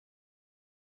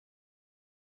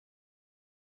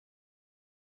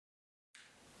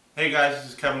Hey guys,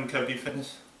 this is Kevin, Kev-D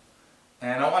Fitness,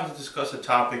 and I wanted to discuss a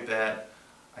topic that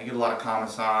I get a lot of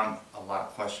comments on, a lot of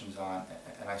questions on,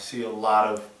 and I see a lot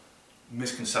of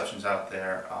misconceptions out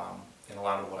there in a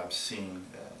lot of what I'm seeing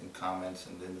in comments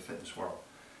and in the fitness world.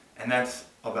 And that's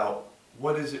about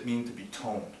what does it mean to be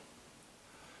toned.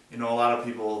 You know, a lot of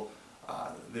people,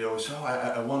 they always say, oh,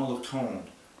 I want to look toned,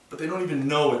 but they don't even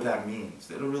know what that means.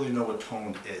 They don't really know what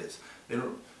toned is. They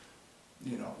don't,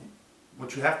 you know,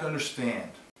 what you have to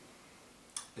understand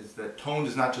is that toned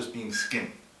is not just being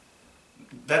skinny.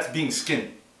 That's being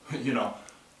skinny. You know,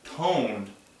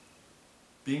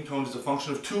 being toned is a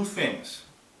function of two things: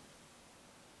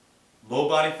 low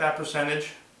body fat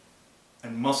percentage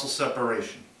and muscle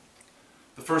separation.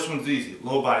 The first one's easy,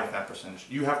 low body fat percentage.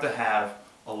 You have to have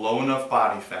a low enough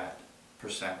body fat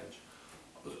percentage,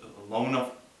 a low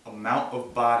enough amount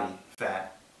of body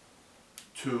fat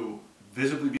to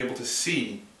visibly be able to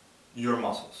see your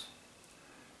muscles.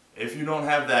 If you don't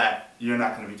have that, you're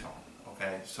not going to be toned.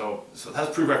 Okay, so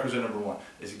that's prerequisite number one.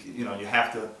 Is, you know, you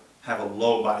have to have a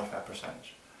low body fat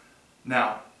percentage.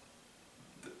 Now,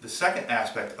 the second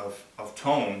aspect of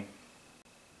tone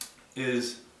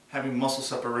is having muscle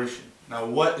separation. Now,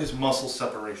 what is muscle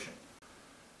separation?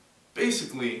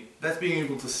 Basically, that's being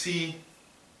able to see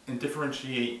and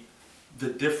differentiate the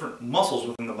different muscles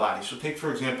within the body. So take,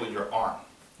 for example, your arm.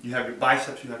 You have your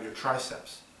biceps, you have your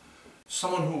triceps.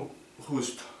 Someone who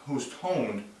is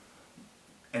toned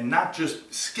and not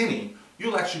just skinny,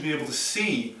 you'll actually be able to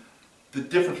see the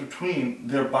difference between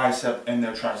their bicep and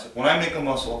their tricep. When I make a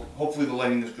muscle, hopefully the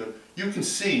lighting is good, you can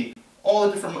see all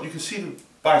the different, you can see the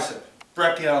bicep,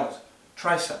 brachialis,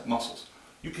 tricep muscles.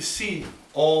 You can see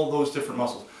all those different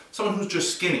muscles. Someone who's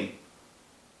just skinny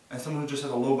and someone who just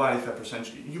has a low body fat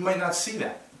percentage, you might not see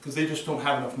that because they just don't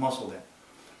have enough muscle there.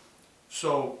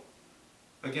 So,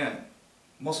 again,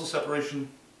 muscle separation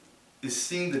is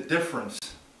seeing the difference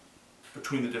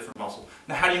between the different muscles.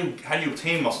 Now, how do you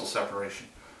obtain muscle separation?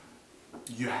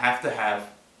 You have to have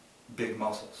big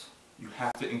muscles. You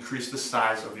have to increase the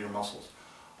size of your muscles.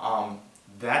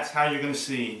 That's how you're going to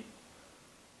see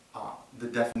the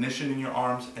definition in your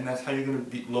arms, and that's how you're going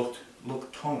to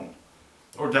look toned,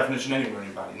 or definition anywhere in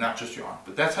your body, not just your arm.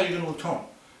 But that's how you're going to look toned,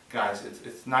 guys.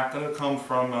 It's not going to come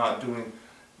from doing,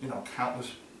 you know,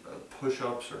 countless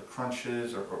push-ups or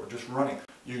crunches or just running.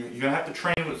 You're going to have to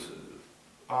train with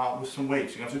some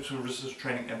weights. You're going to have to do some resistance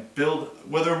training and build,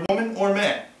 whether a woman or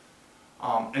man.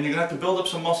 And you're going to have to build up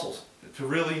some muscles to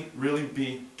really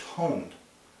be toned.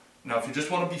 Now, if you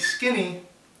just want to be skinny,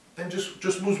 then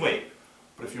just lose weight.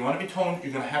 But if you want to be toned,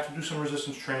 you're going to have to do some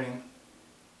resistance training.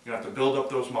 You're going to have to build up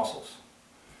those muscles.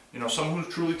 You know, someone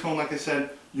who's truly toned, like I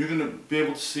said, you're going to be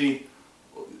able to see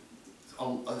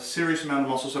a serious amount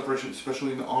of muscle separation,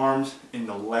 especially in the arms, in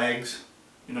the legs.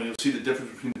 You know, you'll see the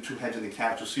difference between the two heads of the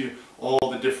calf. You'll see all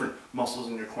the different muscles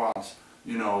in your quads.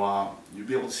 You know, you'll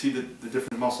be able to see the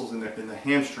different muscles in the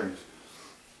hamstrings.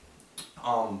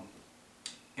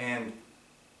 And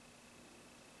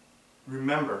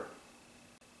remember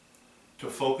to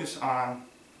focus on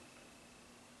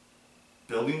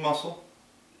building muscle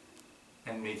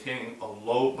and maintaining a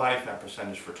low body fat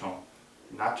percentage for tone.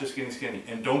 Not just getting skinny.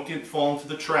 And don't fall into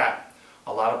the trap.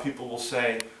 A lot of people will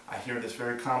say, I hear this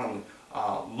very commonly,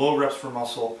 low reps for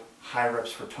muscle, high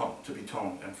reps for tone, to be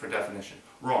toned and for definition.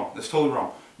 Wrong. That's totally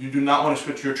wrong. You do not want to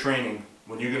switch your training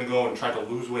when you're going to go and try to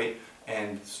lose weight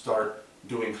and start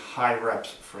doing high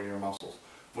reps for your muscles.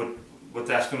 What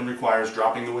that's going to require is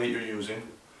dropping the weight you're using.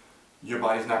 Your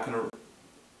body's not going to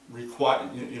require,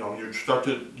 you know, you start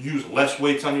to use less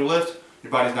weights on your lift,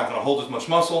 your body's not going to hold as much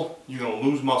muscle, you're going to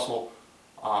lose muscle.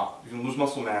 You're going to lose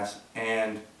muscle mass,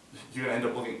 and you're going to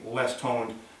end up looking less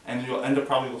toned, and you'll end up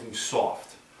probably looking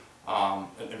soft and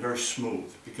very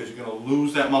smooth, because you're going to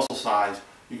lose that muscle size,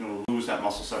 you're going to lose that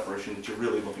muscle separation that you're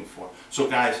really looking for. So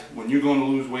guys, when you're going to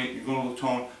lose weight, you're going to look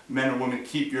toned, men or women,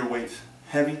 keep your weights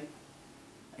heavy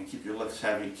and keep your lifts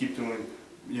heavy. Keep doing,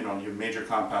 you know, your major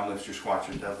compound lifts, your squats,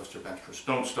 your deadlifts, your bench press.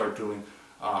 Don't start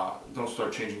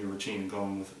changing your routine and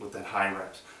going with that high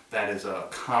reps. That is a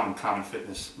common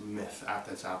fitness myth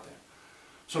that's out there.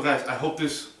 So guys, I hope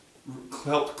this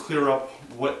helped clear up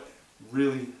what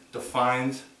really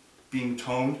defines being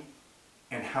toned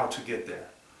and how to get there.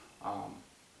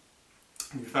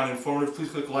 If you found it informative, please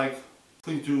click like.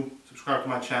 Please do subscribe to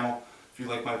my channel if you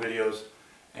like my videos.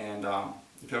 And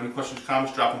if you have any questions or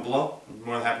comments, drop them below. I'd be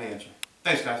more than happy to answer.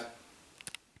 Thanks, guys.